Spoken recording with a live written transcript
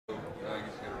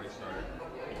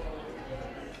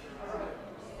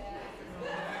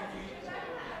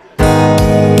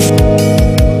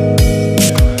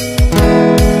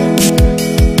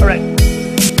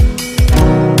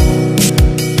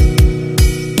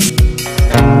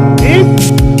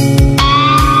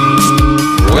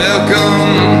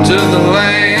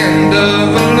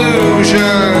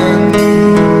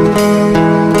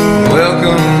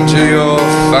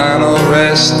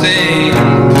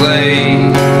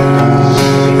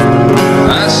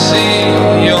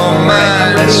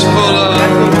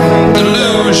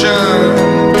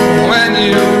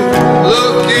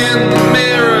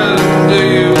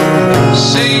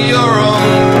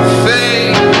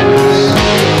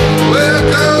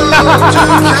Place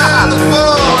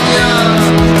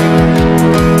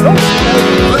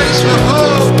for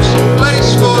hopes,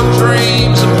 place for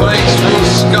dreams, a place for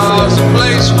scars, a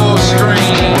place for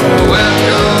screams.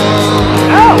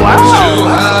 Welcome to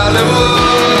Hollywood.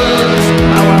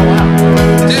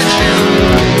 Did you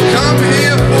come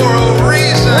here for a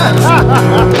reason,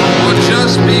 or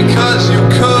just because you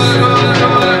could?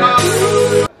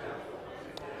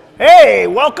 Hey,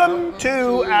 welcome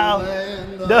to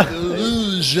the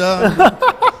illusion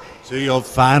to your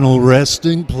final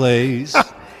resting place.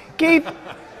 Keith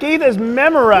has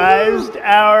memorized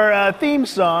our theme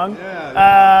song.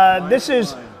 This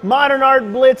is Modern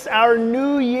Art Blitz, our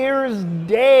New Year's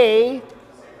Day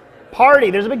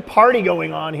party. There's a big party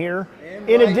going on here.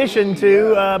 In addition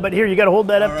to, but here, you got to hold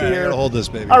that up to your. I gotta hold this,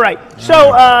 baby. All right.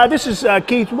 So this is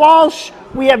Keith Walsh.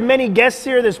 We have many guests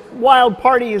here. This wild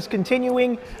party is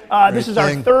continuing. This is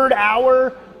our third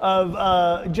hour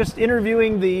of just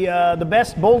interviewing the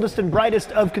best, boldest, and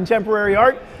brightest of contemporary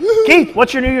art. Keith,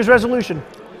 what's your New Year's resolution?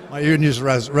 My New Year's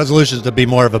resolution is to be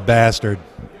more of a bastard.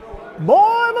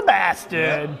 More of a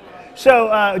bastard. Yep. So,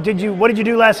 what did you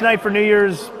do last night for New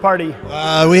Year's party?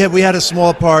 We had a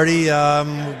small party.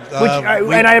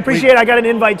 And I appreciate I got an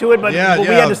invite to it, but we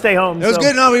had to stay home. It was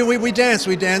good. No, we danced.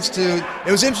 We danced to.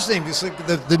 It was interesting because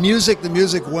the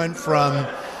music went from.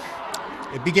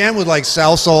 It began with like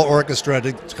salsa orchestra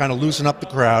to kind of loosen up the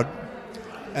crowd,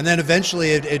 and then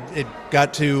eventually it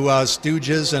got to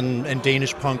Stooges and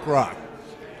Danish punk rock.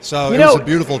 So it was a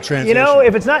beautiful transition. You know,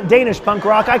 if it's not Danish punk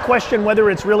rock, I question whether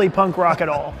it's really punk rock at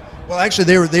all. Well, actually,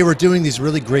 they were doing these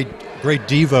really great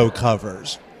Devo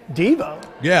covers. Devo?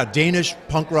 Yeah, Danish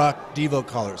punk rock Devo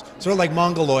colors. Sort of like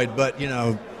Mongoloid, but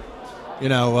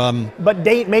but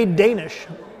made Danish.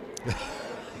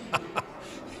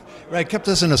 Right, kept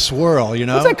us in a swirl, you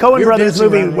know. What's that Coen Brothers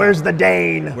movie? Where's the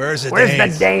Dane? Where's the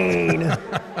Dane?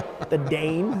 The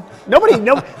Dane?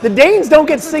 The Danes don't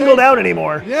get singled out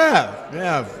anymore. Yeah,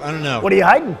 I don't know. What are you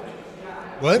hiding?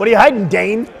 What are you hiding,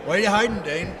 Dane? Why are you hiding,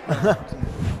 Dane?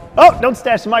 Oh, don't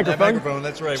stash the microphone. That microphone,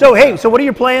 that's right. So, hey, what are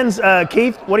your plans,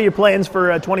 Keith? What are your plans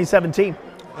for 2017?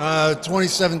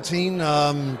 2017,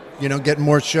 getting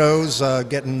more shows,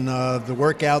 getting the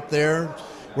work out there,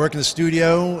 work in the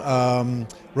studio,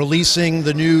 releasing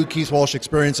the new Keith Walsh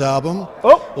Experience album.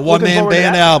 Oh, the one-man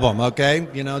band album, okay?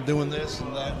 Doing this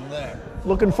and that and that.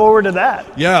 Looking forward to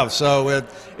that. Yeah, so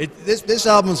this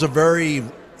album is a very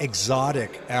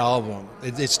exotic album.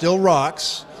 It still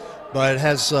rocks, but it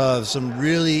has some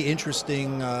really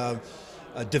interesting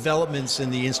developments in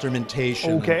the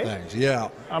instrumentation and things. Yeah.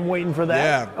 I'm waiting for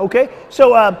that. Yeah. Okay,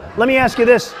 so let me ask you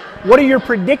this. What are your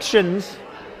predictions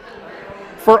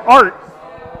for art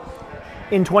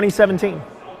in 2017?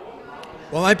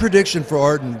 Well, my prediction for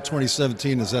art in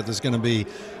 2017 is that there's going to be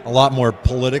a lot more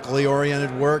politically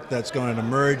oriented work that's going to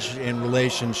emerge in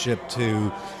relationship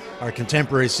to our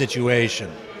contemporary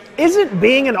situation. Isn't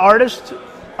being an artist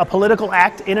a political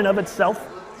act in and of itself?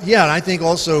 Yeah, and I think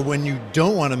also when you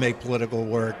don't want to make political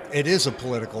work, it is a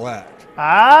political act.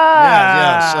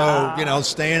 Ah. Yeah. So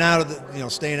staying out of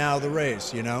the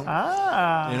race.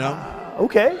 Ah.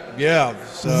 Okay. Yeah.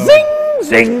 So.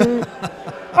 Zing.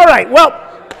 All right. Well,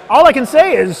 all I can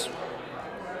say is,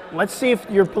 let's see if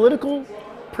your political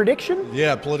prediction.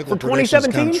 Yeah, political for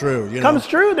 2017 come true. Comes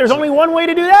true. There's only one way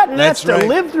to do that, and that's right. to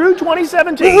live through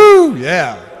 2017. Woo-hoo!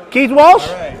 Yeah. Keith Walsh.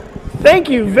 All right. Thank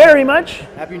you very much.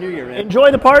 Happy New Year, man. Enjoy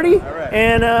the party. All right.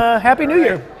 And Happy New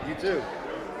Year. You too.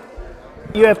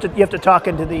 You have to talk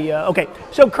into the. Okay.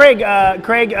 So Craig,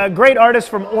 great artist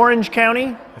from Orange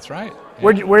County. That's right.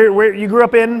 Yeah. Where you grew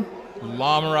up in?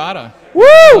 La Mirada. Woo!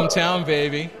 Hometown,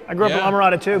 baby. I grew up in La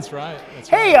Mirada too. That's right.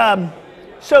 Hey,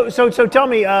 so tell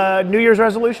me, New Year's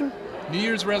resolution? New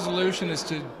Year's resolution is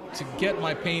to get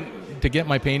my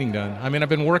painting done. I mean, I've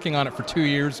been working on it for 2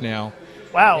 years now.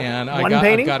 Wow. And I've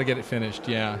got to get it finished.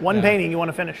 Yeah. One painting you want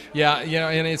to finish. Yeah,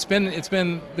 and it's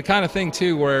been the kind of thing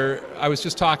too where I was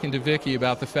just talking to Vicki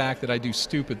about the fact that I do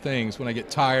stupid things when I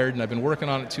get tired and I've been working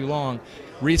on it too long.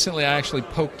 Recently, I actually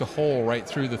poked a hole right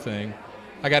through the thing.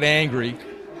 I got angry,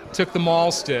 took the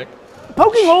maul stick.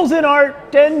 Poking holes in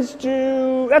art tends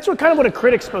to. That's what a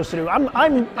critic's supposed to do.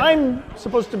 I'm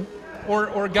supposed to.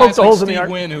 Or guys like Steve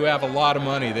Wynn who have a lot of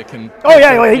money that can. Oh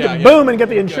yeah, he can boom and get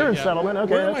the insurance settlement.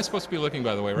 Okay. Where am I supposed to be looking,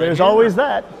 by the way? Right There's here? always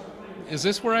that. Is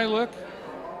this where I look?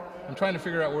 I'm trying to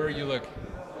figure out where you look.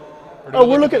 Oh,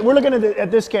 we're looking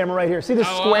at this camera right here. See the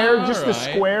square? Just the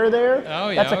square there? Oh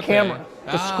yeah. That's a camera.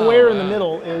 The square in the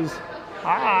middle is.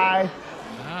 Hi.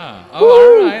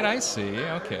 Oh, all right. I see.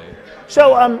 Okay.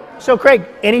 So Craig,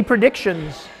 any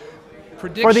predictions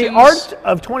predictions. For the art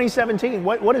of 2017,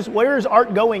 where is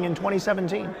art going in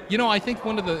 2017? You know, I think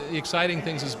one of the exciting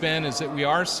things is that we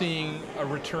are seeing a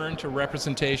return to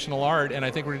representational art, and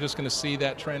I think we're just going to see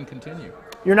that trend continue.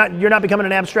 You're not becoming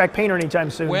an abstract painter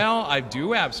anytime soon. Well, I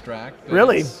do abstract.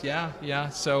 Really? Yeah.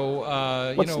 So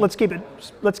let's keep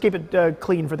it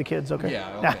clean for the kids, okay?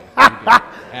 Yeah. Okay.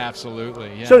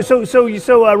 Absolutely. Yeah.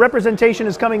 So representation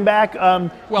is coming back.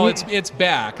 Well, it's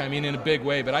back. I mean, in a big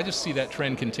way, but I just see that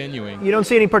trend continuing. You don't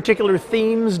see any particular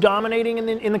themes dominating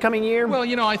in the coming year? Well,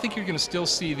 I think you're going to still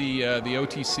see the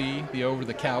OTC, the over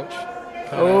the couch.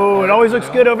 It always looks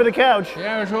good over the couch.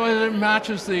 Yeah, it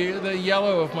matches the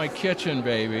yellow of my kitchen,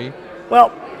 baby.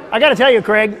 Well, I got to tell you,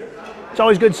 Craig, it's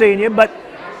always good seeing you, but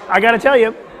I got to tell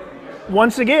you,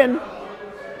 once again,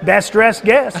 best dressed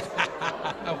guest.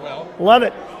 Well. Love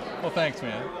it. Well, thanks,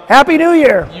 man. Happy New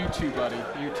Year. You too, buddy.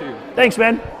 You too. Thanks,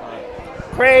 man.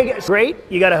 Craig, great.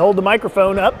 You got to hold the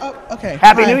microphone up. Oh, okay.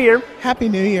 Happy New Year. Happy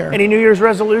New Year. Any New Year's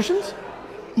resolutions?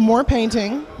 More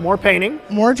painting. More painting.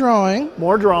 More drawing.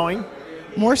 More drawing.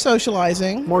 More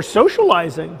socializing. More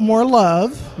socializing. More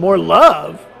love. More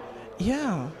love.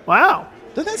 Yeah. Wow.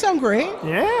 Doesn't that sound great?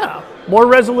 Yeah. More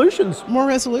resolutions. More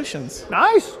resolutions.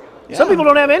 Nice. Yeah. Some people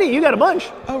don't have any. You got a bunch.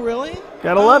 Oh, really?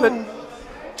 Gotta love it.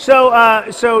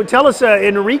 So tell us,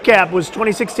 in recap, was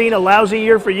 2016 a lousy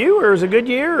year for you, or is it a good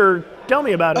year, or tell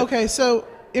me about it? Okay, so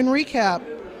in recap,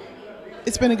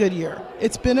 it's been a good year.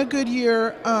 It's been a good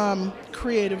year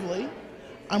creatively.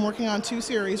 I'm working on 2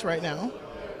 series right now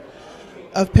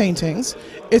of paintings.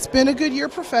 It's been a good year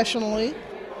professionally.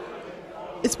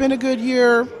 It's been a good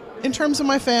year in terms of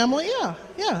my family.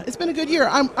 Yeah, it's been a good year.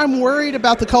 I'm worried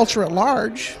about the culture at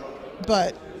large,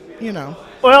 but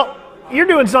Well, you're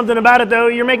doing something about it though.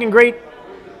 You're making great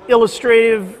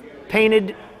illustrative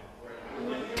painted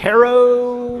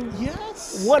tarot.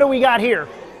 Yes. What do we got here?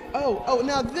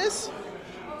 Now this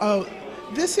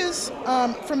is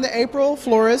from the April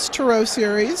Flores Tarot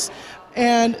series.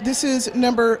 And this is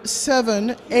number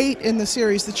 8 in the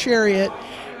series, The Chariot.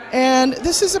 And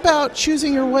this is about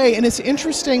choosing your way. And it's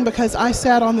interesting because I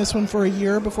sat on this one for a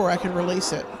year before I could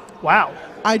release it. Wow.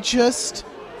 I just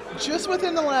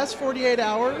within the last 48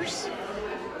 hours,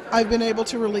 I've been able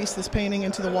to release this painting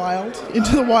into the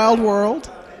wild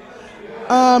world.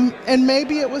 And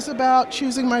maybe it was about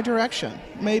choosing my direction.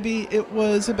 Maybe it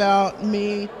was about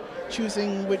me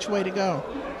choosing which way to go.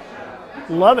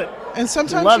 Love it. And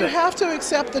sometimes you have to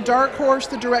accept the dark horse,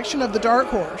 the direction of the dark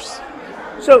horse.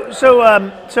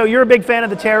 So you're a big fan of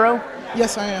the tarot?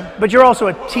 Yes, I am. But you're also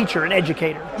a teacher, an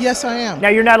educator. Yes, I am. Now,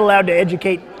 you're not allowed to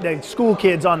educate the school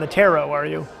kids on the tarot, are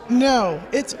you? No.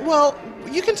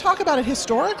 You can talk about it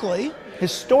historically.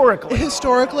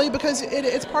 Historically, because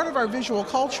it's part of our visual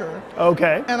culture.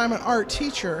 Okay. And I'm an art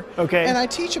teacher. Okay. And I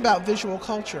teach about visual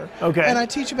culture. Okay. And I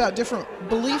teach about different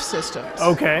belief systems.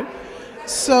 Okay.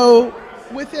 So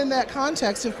within that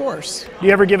context, of course. Do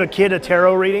you ever give a kid a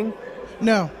tarot reading?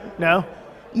 No. No?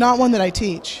 Not one that I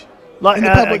teach in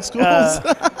the public schools.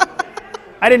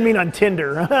 I didn't mean on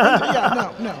Tinder.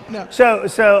 No.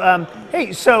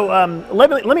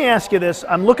 Let me ask you this.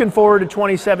 I'm looking forward to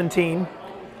 2017.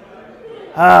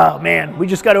 Oh, man, we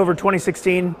just got over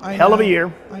 2016. Hell of a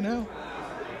year. I know.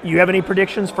 You have any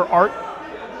predictions for art?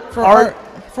 For art,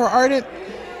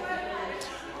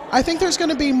 I think there's going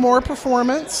to be more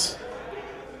performance.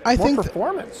 I think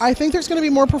there's going to be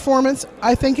more performance.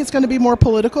 I think it's going to be more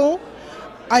political.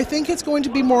 I think it's going to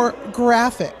be more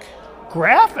graphic.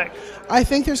 Graphic? I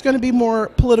think there's going to be more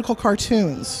political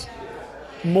cartoons.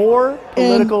 More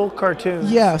political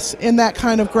cartoons? Yes, in that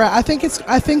kind of I think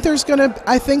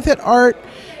that art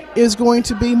is going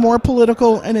to be more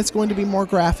political, and it's going to be more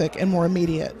graphic and more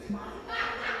immediate.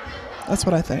 That's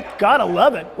what I think. Gotta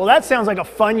love it. Well, that sounds like a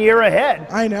fun year ahead.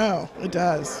 I know, it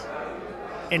does.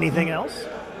 Anything else?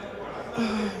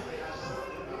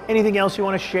 Anything else you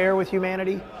want to share with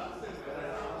humanity?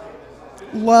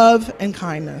 Love and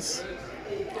kindness.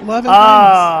 Love and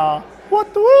kindness.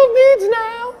 What the world needs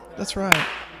now. That's right.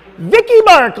 Vicki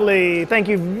Barkley, thank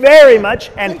you very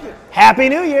much, and Happy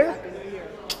New Year.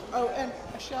 Oh, and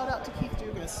a shout out to Keith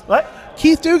Dugas. What?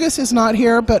 Keith Dugas is not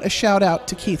here, but a shout out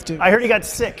to Keith Dugas. I heard he got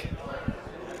sick.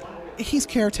 He's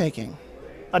caretaking.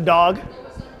 A dog?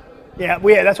 Yeah,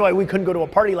 that's why we couldn't go to a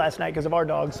party last night because of our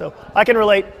dog, so I can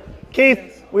relate.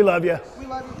 Keith, we love you. We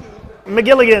love you, Keith.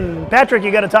 McGilligan, Patrick,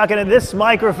 you got to talk into this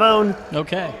microphone.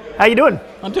 Okay. How you doing?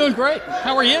 I'm doing great.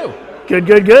 How are you? Good,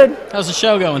 good, good. How's the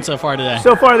show going so far today?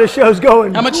 So far, the show's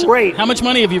going great. How much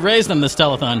money have you raised on this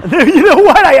telethon? You know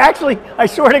what? I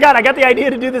swear to God, I got the idea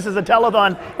to do this as a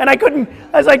telethon, and I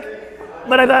was like,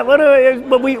 but I thought,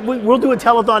 we'll do a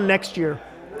telethon next year.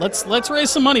 Let's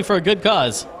raise some money for a good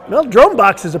cause. Well, Drone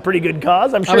Box is a pretty good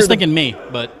cause. I'm sure. I was thinking me,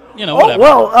 but Oh, whatever.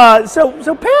 well,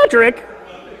 so Patrick,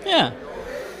 Yeah,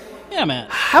 Matt.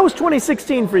 how was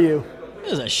 2016 for you? It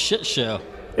was a shit show.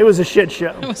 It was a shit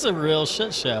show. It was a real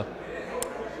shit show.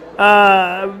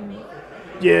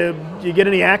 You get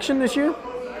any action this year?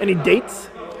 Any dates?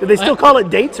 Do they still call it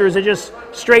dates, or is it just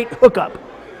straight hookup?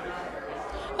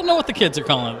 I don't know what the kids are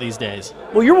calling it these days.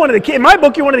 Well, you're one of the kids. In my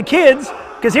book, you're one of the kids,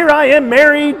 because here I am,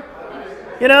 married,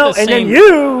 and then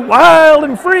you, wild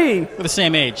and free. We're the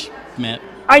same age, Matt.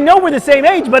 I know we're the same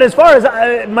age, but as far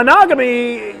as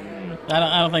monogamy,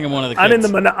 I don't think I'm one of the kids.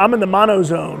 I'm in the mono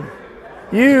zone.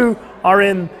 You are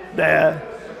in the.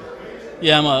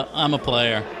 Yeah, I'm a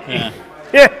player. Yeah.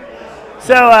 Yeah.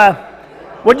 So,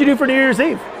 what'd you do for New Year's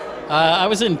Eve? I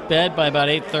was in bed by about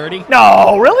 8:30.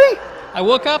 No, really? I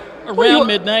woke up around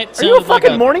midnight. Are you a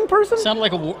fucking morning person? Sounded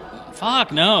like a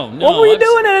fuck. No. What were you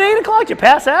doing at 8 o'clock? Did you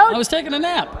pass out? I was taking a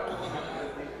nap.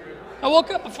 I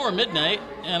woke up before midnight.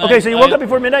 And Okay, so you woke up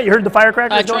before midnight. You heard the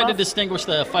firecrackers I going tried to off? distinguish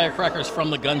the firecrackers from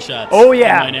the gunshots. Oh,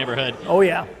 yeah. In my neighborhood. Oh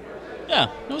yeah. Yeah,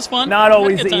 it was fun. Not Had a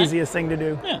always good the time. easiest thing to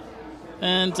do. Yeah,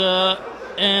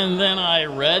 and then I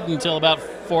read until about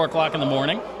 4 o'clock in the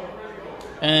morning,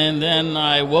 and then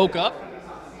I woke up,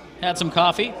 had some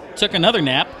coffee, took another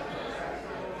nap,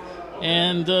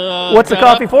 and What's the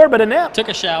coffee for but a nap? Took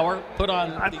a shower, put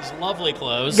on these lovely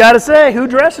clothes. Gotta say, who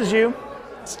dresses you?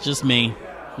 It's just me.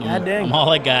 God dang. I'm all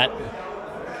I got.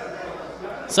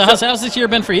 So how's this year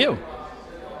been for you?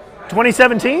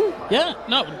 2017? Yeah,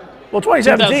 no. Well,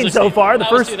 2017 so far. The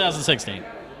That was first 2016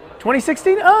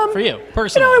 2016. for you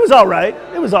personally. It was all right.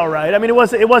 It was all right. I mean, it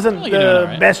wasn't Well, you're doing the all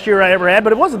right. best year I ever had,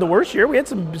 but it wasn't the worst year. We had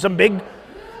some big,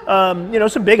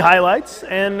 some big highlights,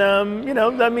 and I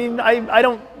mean, I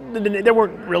don't. There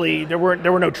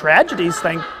were no tragedies.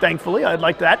 Thankfully, I'd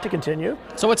like that to continue.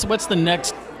 So what's the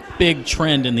next big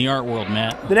trend in the art world,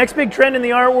 Matt? The next big trend in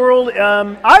the art world,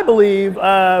 I believe,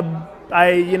 I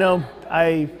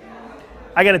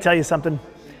got to tell you something.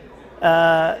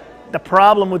 The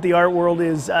problem with the art world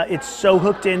is it's so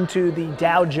hooked into the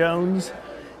Dow Jones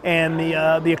and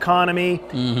the economy.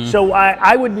 Mm-hmm. So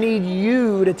I would need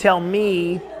you to tell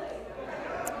me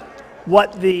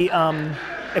what the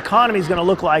economy is going to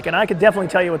look like, and I could definitely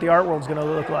tell you what the art world is going to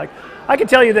look like. I can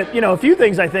tell you that a few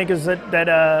things I think is that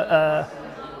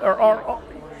are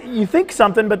you think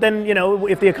something, but then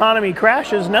if the economy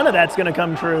crashes, none of that's going to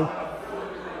come true.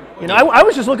 I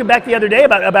was just looking back the other day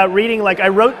about reading. Like I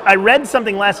read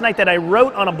something last night that I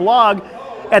wrote on a blog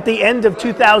at the end of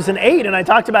 2008, and I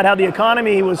talked about how the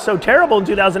economy was so terrible in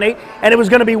 2008, and it was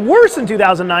going to be worse in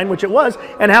 2009, which it was,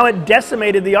 and how it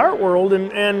decimated the art world,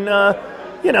 and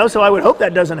so I would hope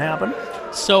that doesn't happen.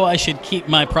 So I should keep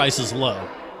my prices low,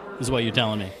 is what you're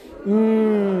telling me.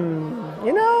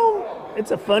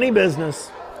 It's a funny business.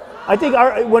 I think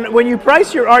when you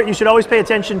price your art, you should always pay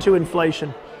attention to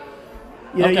inflation.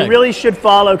 Okay. You really should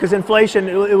follow, because inflation,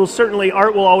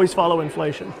 art will always follow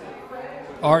inflation.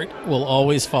 Art will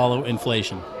always follow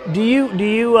inflation. Do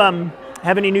you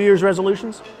have any New Year's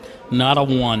resolutions? Not a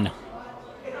one.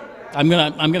 I'm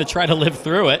gonna try to live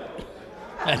through it.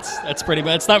 That's pretty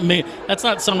bad. It's not me. That's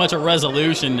not so much a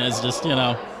resolution as just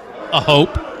a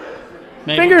hope.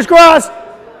 Maybe. Fingers crossed,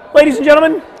 ladies and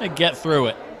gentlemen. To get through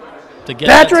it. To get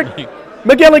Patrick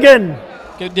McGilligan.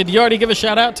 Did you already give a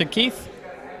shout out to Keith?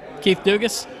 Keith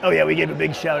Dugas? Oh yeah, we gave a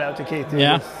big shout out to Keith.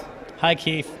 Yeah. Hi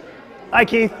Keith. Hi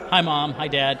Keith. Hi Mom. Hi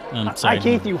Dad. I'm sorry. Hi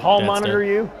Keith. You hall Dad's monitor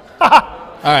dead. you.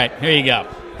 All right, here you go.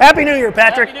 Happy New Year,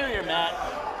 Patrick. Happy New Year, Matt.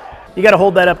 You got to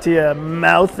hold that up to your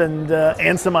mouth and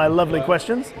answer my lovely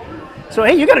questions. So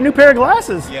hey, you got a new pair of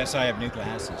glasses. Yes, I have new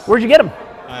glasses. Where'd you get them?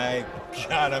 I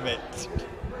got them at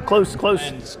Close.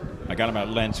 I got them at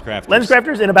Lens Crafters. Lens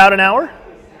Crafters in about an hour.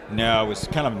 No, it was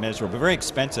kind of miserable, but very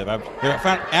expensive.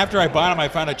 After I bought them, I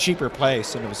found a cheaper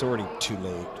place, and it was already too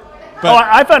late. But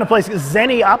I found a place,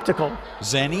 Zenny Optical.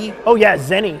 Zenny? Oh yeah,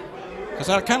 Zenny. Because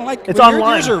I kind of like It's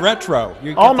online. Yours are retro.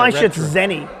 All my shit's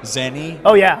Zenny. Zenny?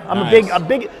 Oh yeah, I'm Nice. a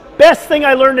big. Best thing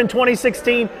I learned in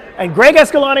 2016, and Greg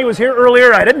Escalante was here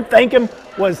earlier. I didn't thank him.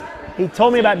 Was he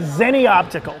told me about Zenny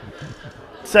Optical?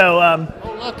 So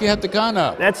Oh, look, you have the gun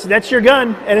up. that's your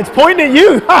gun, and it's pointing at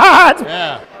you.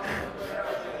 Yeah.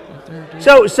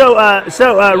 So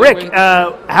Rick,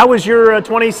 how was your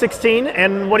 2016,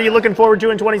 and what are you looking forward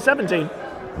to in 2017?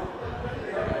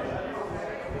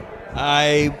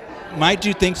 I might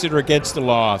do things that are against the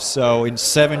law, so in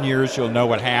 7 years you'll know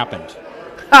what happened.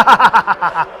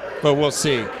 But we'll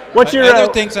see. What's your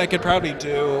other things I could probably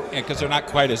do because they're not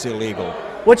quite as illegal?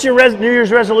 What's your New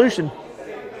Year's resolution?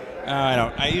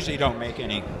 I usually don't make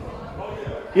any.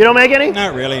 You don't make any?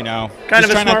 Not really, no. Kind Just of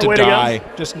a try not smart to way to go. die.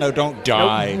 Just don't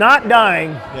die. Nope, not dying.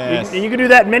 Yes. You can do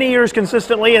that many years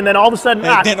consistently, and then all of a sudden,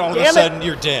 And then all of a damn it. sudden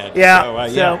you're dead. Yeah. So,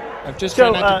 So, yeah. I'm just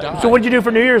trying not to die. so what did you do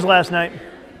for New Year's last night?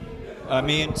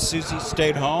 Me and Susie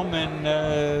stayed home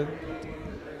and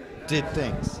did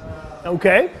things.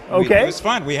 Okay. It Okay. was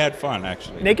fun. We had fun,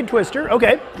 actually. Naked Twister.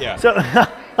 Okay. Yeah. So,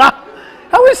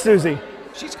 how is Susie?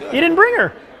 She's good. You didn't bring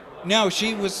her. No,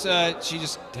 she was. She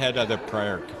just had other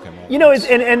prior commitments. You know,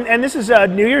 and this is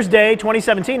New Year's Day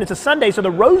 2017. It's a Sunday, so the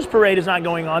Rose Parade is not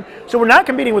going on. So we're not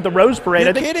competing with the Rose Parade. You're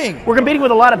I think kidding. We're competing with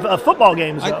a lot of football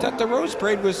games, though. I thought the Rose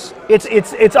Parade was.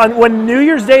 It's on when New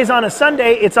Year's Day is on a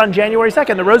Sunday. It's on January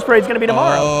 2nd. The Rose Parade's going to be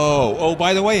tomorrow. Oh,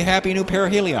 by the way, Happy New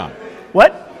Perihelion.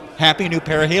 What? Happy New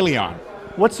Perihelion.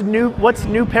 What's new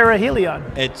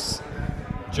perihelion? It's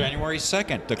January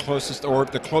 2nd, the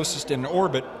closest in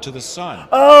orbit to the sun.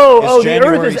 Oh, the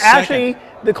January Earth is 2nd. actually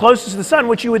the closest to the sun,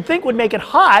 which you would think would make it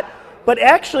hot, but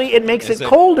actually it makes It's it a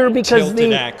colder because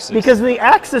tilted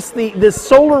axis. the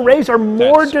solar rays are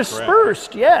more That's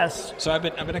dispersed. Yes. So I've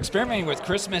been experimenting with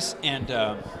Christmas and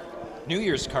New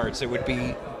Year's cards. It would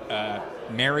be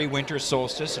Merry Winter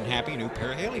Solstice and Happy New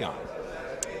Perihelion,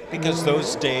 because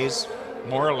those days,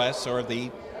 more or less, are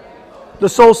the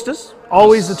solstice,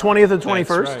 always the 20th or 21st.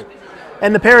 That's right.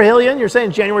 And the perihelion, you're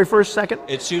saying January 1st, 2nd?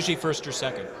 It's usually 1st or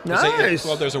 2nd. Nice.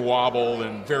 Well, there's a wobble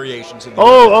and variations in the.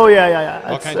 Oh,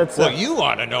 yeah. Well, you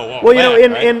want to know all well, you that,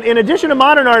 know, right? in addition to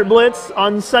Modern Art Blitz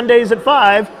on Sundays at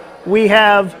 5, we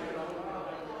have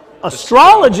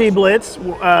Astrology Blitz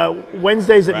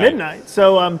Wednesdays at Right. midnight.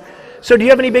 So, so do you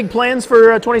have any big plans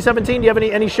for 2017? Do you have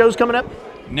any shows coming up?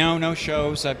 No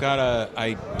shows.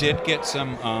 I did get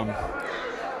some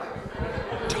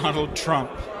Donald Trump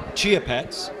Chia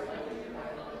Pets,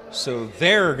 so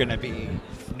they're going to be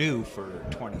new for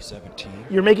 2017.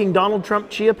 You're making Donald Trump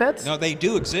Chia Pets? No, they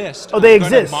do exist. Oh, they I'm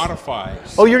gonna exist. Modify.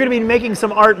 Oh, you're going to be making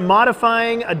some art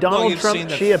modifying a Well, Donald you've Trump seen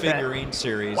the Chia Pet. figurine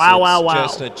series. Wow.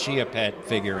 It's just a Chia Pet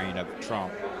figurine of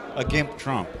Trump, a GIMP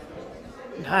Trump.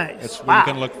 Nice. That's what Wow. you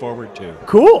can look forward to.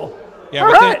 Cool. Yeah,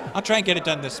 All but right. I'll try and get it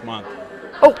done this month.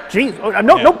 Oh, geez. Oh, Yeah.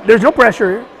 nope. There's no pressure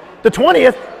here. The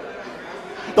 20th.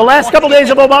 The last couple days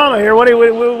of Obama here. What are you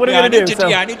going to do?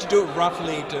 So- I need to do it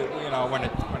roughly to when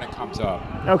it comes up.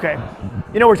 Okay.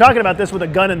 You know, we're talking about this with a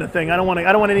gun in the thing. I don't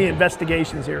want any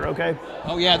investigations here. Okay.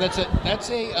 Oh yeah, that's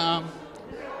a.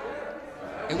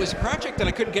 It was a project that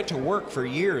I couldn't get to work for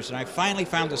years, and I finally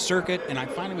found the circuit, and I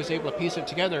finally was able to piece it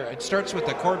together. It starts with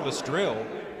a cordless drill.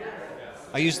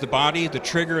 I used the body, the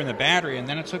trigger, and the battery, and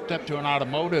then it's hooked up to an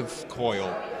automotive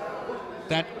coil.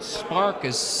 That spark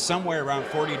is somewhere around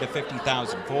 40 to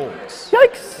 50,000 volts.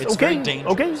 Yikes. It's okay. very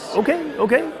dangerous.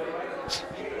 Okay.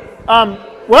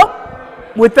 Well,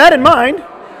 with that in mind,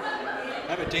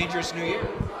 Have a dangerous new year.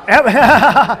 have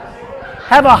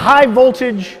a high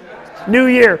voltage new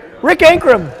year. Rick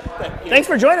Ankrom, thanks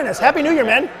for joining us. Happy New Year,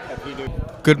 man.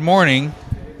 Good morning.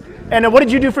 And what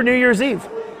did you do for New Year's Eve?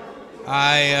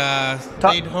 I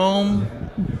stayed home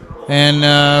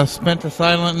and spent a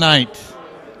silent night,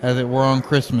 as it were, on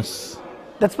Christmas.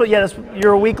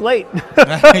 You're a week late.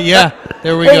 Yeah,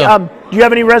 there we Hey, go. do you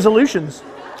have any resolutions?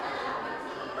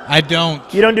 I don't.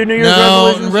 You don't do New Year's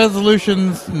resolutions?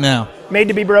 resolutions, no. Made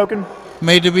to be broken?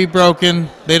 Made to be broken.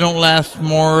 They don't last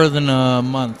more than a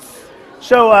month.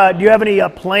 So, do you have any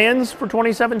plans for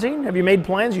 2017? Have you made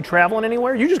plans? You traveling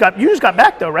anywhere? You just got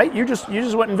back though, right? You just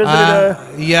went and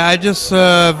visited. Yeah, I just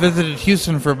visited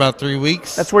Houston for about 3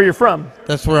 weeks. That's where you're from.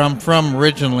 That's where I'm from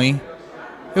originally.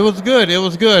 It was good.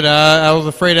 I was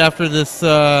afraid after this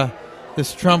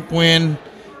Trump win,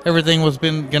 everything was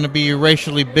going to be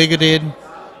racially bigoted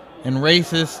and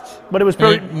racist. But it was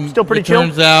still pretty it chill.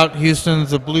 Turns out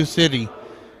Houston's a blue city.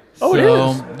 Oh, so it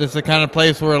is. This is the kind of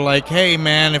place where, like, hey,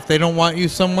 man, if they don't want you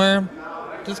somewhere,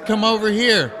 just come over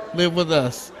here, live with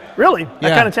us. Really? That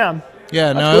Yeah. kind of town?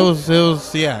 Yeah, That's no, cool.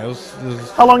 it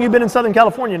was How long you been in Southern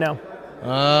California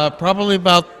now? probably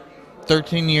about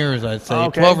 13 years, I'd say. Oh,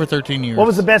 okay. 12 or 13 years. What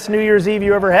was the best New Year's Eve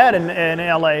you ever had in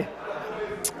LA?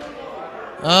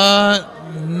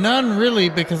 None really,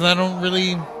 because I don't really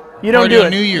You don't party do on it.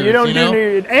 New Year's. You don't do know? New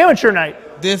Year's. Amateur night.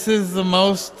 This is the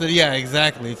most. Yeah,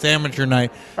 exactly. It's amateur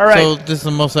night. All right. So this is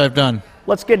the most I've done.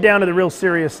 Let's get down to the real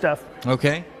serious stuff.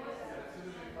 Okay.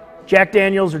 Jack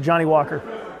Daniels or Johnny Walker?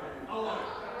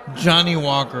 Johnny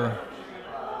Walker.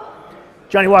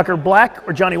 Johnny Walker Black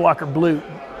or Johnny Walker Blue?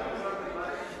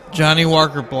 Johnny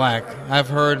Walker Black. I've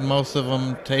heard most of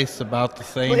them taste about the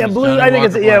same. Yeah, as blue. Johnny I think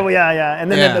Walker it's Black. yeah.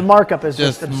 And then Yeah. the markup is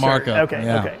just absurd. markup. Okay,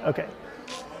 yeah. okay.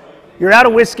 You're out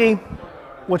of whiskey.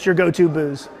 What's your go-to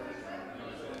booze?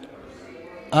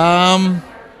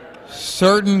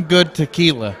 Certain good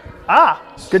tequila. Ah,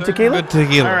 good tequila? Good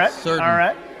tequila. All right. Certain. All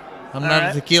right. I'm All not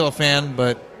right. a tequila fan,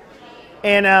 but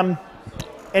And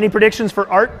any predictions for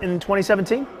art in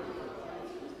 2017?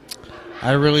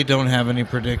 I really don't have any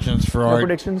predictions for No art.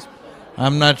 predictions?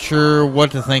 I'm not sure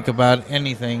what to think about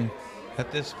anything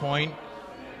at this point.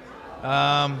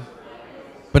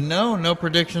 But no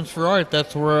predictions for art.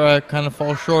 That's where I kind of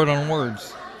fall short on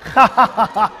words.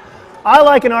 I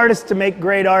like an artist to make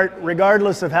great art,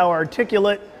 regardless of how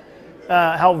articulate,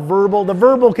 how verbal. The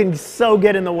verbal can so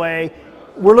get in the way.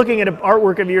 We're looking at an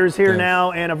artwork of yours here Yes.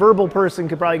 now, and a verbal person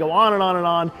could probably go on and on and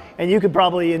on, and you could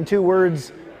probably, in 2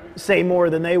 words, say more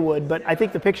than they would. But I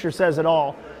think the picture says it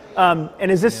all.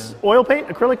 And is this oil paint,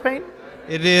 acrylic paint?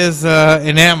 It is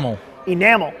enamel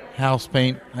Enamel. house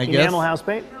paint, I guess. Enamel house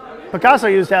paint. Picasso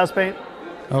used house paint,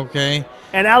 Okay.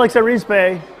 and Alex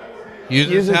Arreola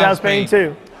uses house paint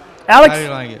too. How Alex, do you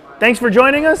like it? thanks for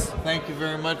joining us. Thank you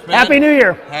very much, man. Happy New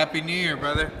Year. Happy New Year,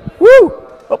 brother. Woo!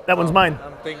 Oh, that one's mine.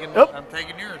 I'm taking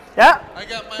yours. Yeah. I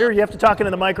got mine. Here, you have to talk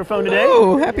into the microphone today.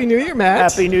 Oh, Happy New Year,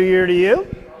 Matt. Happy New Year to you.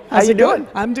 How How's you it doing? going?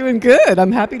 I'm doing good.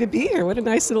 I'm happy to be here. What a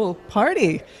nice little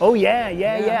party. Oh yeah.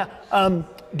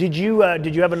 Did you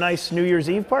have a nice New Year's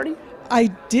Eve party? I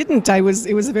didn't. It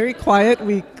was very quiet.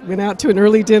 We went out to an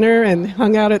early dinner and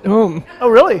hung out at home. Oh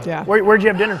really? Yeah. Where'd you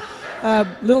have dinner?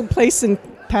 Little place in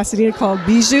Pasadena called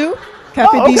Bijou, Cafe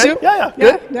Oh, okay. Bijou. Yeah,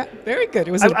 good. Yeah, very good.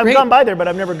 It was I've great. gone by there, but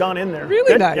I've never gone in there. Really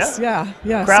Good? nice. Yeah.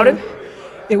 Crowded? So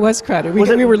it was crowded. Was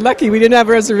it- We were lucky. We didn't have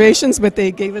reservations, but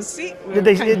they gave us a seat. We Did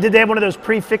were kind of- they have one of those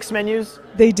prefix menus?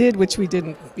 They did, which we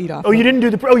didn't eat off. Oh, you didn't do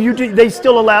the. Oh, you did. They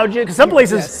still allowed you because some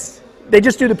places Yes. they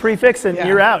just do the prefix and Yeah.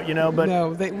 you're out. You know, but No,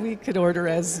 we could order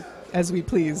as we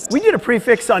pleased. we did a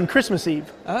prefix on Christmas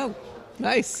Eve. Oh,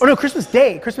 nice. Oh no, Christmas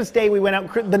Day. Christmas Day, we went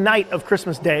out the night of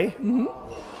Christmas Day.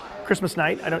 Christmas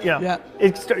night. I don't. Yeah.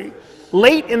 It's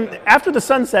late after the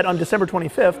sunset on December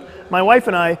 25th. My wife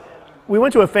and I, we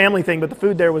went to a family thing, but the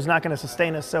food there was not going to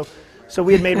sustain us. So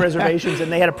we had made reservations,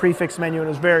 and they had a prefix menu, and it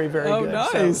was very, very Oh, good.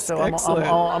 nice. So I'm Excellent.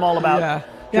 all about.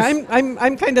 Yeah, just-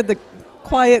 I'm kind of the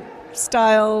quiet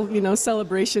style,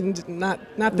 celebration, not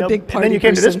the No, big party. and then you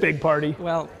came to this person. big party.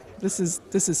 Well, this is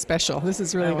special. This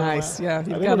is really Oh, wow. nice. Yeah, I you've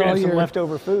think got we're gonna all have some your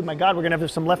leftover food. My God, we're gonna have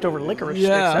some leftover licorice sticks.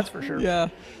 yeah, That's for sure. Yeah.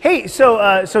 Hey,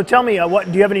 so tell me,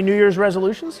 what do you have any New Year's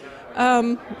resolutions?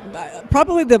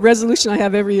 Probably the resolution I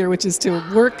have every year, which is to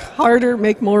work harder,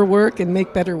 make more work, and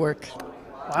make better work.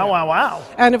 Wow.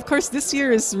 And of course, this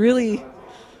year is really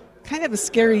kind of a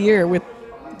scary year with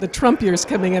the Trump years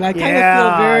coming in. I kind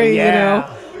of feel very,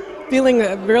 feeling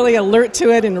really alert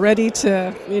to it and ready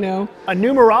to, A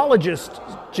numerologist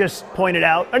just pointed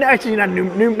out, and actually not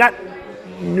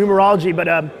numerology, but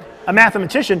a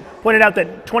mathematician pointed out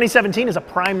that 2017 is a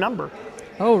prime number.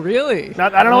 Oh, really? I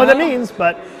don't know what that Wow. means,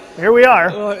 but here we are.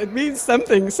 Well, it means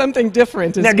something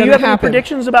different is Now, do going you to have any happen.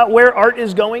 predictions about where art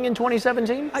is going in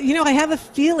 2017? I have a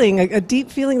feeling, a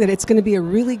deep feeling that it's going to be a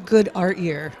really good art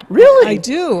year. Really? I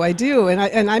do,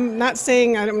 and I'm not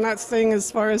saying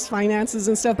as far as finances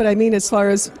and stuff, but I mean as far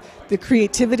as the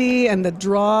creativity and the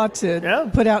draw to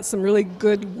put out some really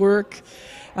good work.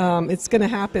 It's going to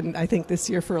happen, I think, this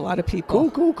year for a lot of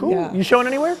people. Cool. Yeah. You showing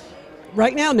anywhere?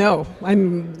 Right now, no.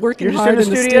 I'm working You're just hard in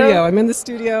the studio? studio. I'm in the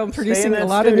studio. I'm producing that a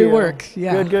lot of new studio. work.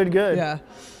 Yeah. Good. Yeah.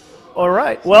 All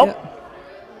right. Well, Yeah.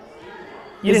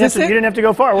 you Is didn't have this to. it? You didn't have to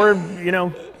go far. We're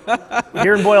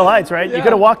here in Boyle Heights, right? You Yeah.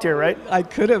 could have walked here, right? I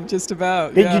could have just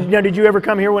about. Did you ever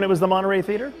come here when it was the Monterey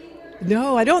Theater?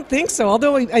 No, I don't think so.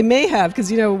 Although I may have,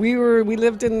 because we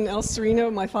lived in El Sereno.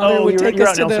 My father would take you're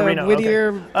us out in to El the Sereno. Whittier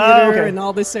Okay. Theater Oh, okay. and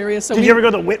all this area. So Did you ever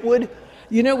go to Whitwood?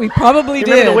 we probably You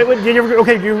did. remember the Whitwood? Did you ever?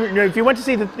 Okay, if you went to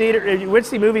see the theater, if you went to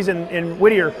see movies in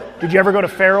Whittier, did you ever go to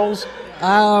Farrell's? They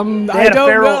I had a don't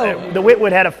Farrell. know. The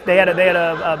Whitwood had a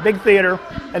big theater,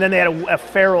 and then they had a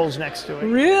Farrell's next to it.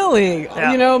 Really?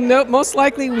 Yeah. No, most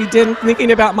likely we didn't.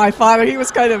 Thinking about my father, he was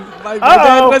kind of my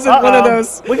dad wasn't one of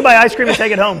those. We can buy ice cream and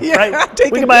take it home, Yeah, right?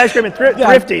 take We it- can buy ice cream at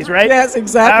Yeah. Thrifties, right? Yes,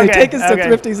 exactly. Okay, Take us to okay.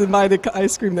 Thrifties and buy the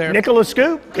ice cream there. Nickel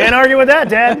scoop. Can't argue with that,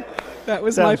 Dad. That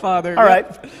was So, my father. All yeah. right.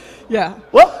 Yeah.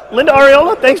 Well, Linda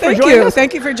Arreola, thanks for Thank joining you. us.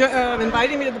 Thank you for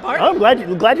inviting me to the party. Oh, I'm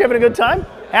glad you're having a good time.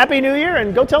 Happy New Year,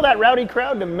 and go tell that rowdy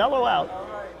crowd to mellow out.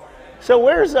 So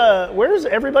where's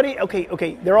everybody?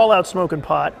 Okay, they're all out smoking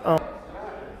pot.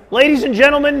 Ladies and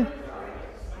gentlemen,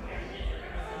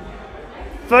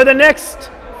 for the next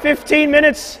 15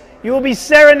 minutes, you will be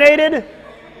serenaded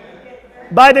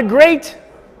by the great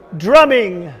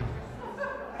drumming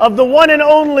of the one and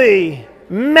only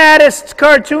maddest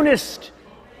cartoonist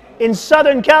in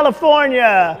Southern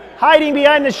California, hiding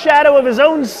behind the shadow of his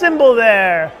own symbol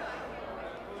there,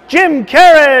 Jim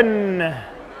Caron.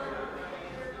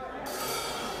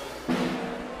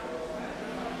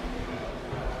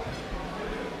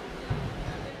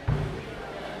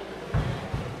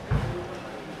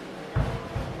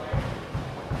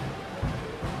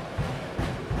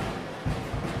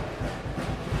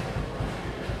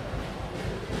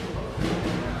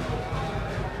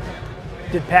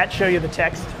 Did Pat show you the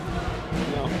text?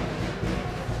 No.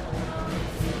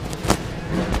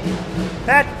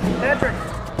 Patrick.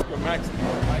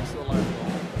 Mike's still alive.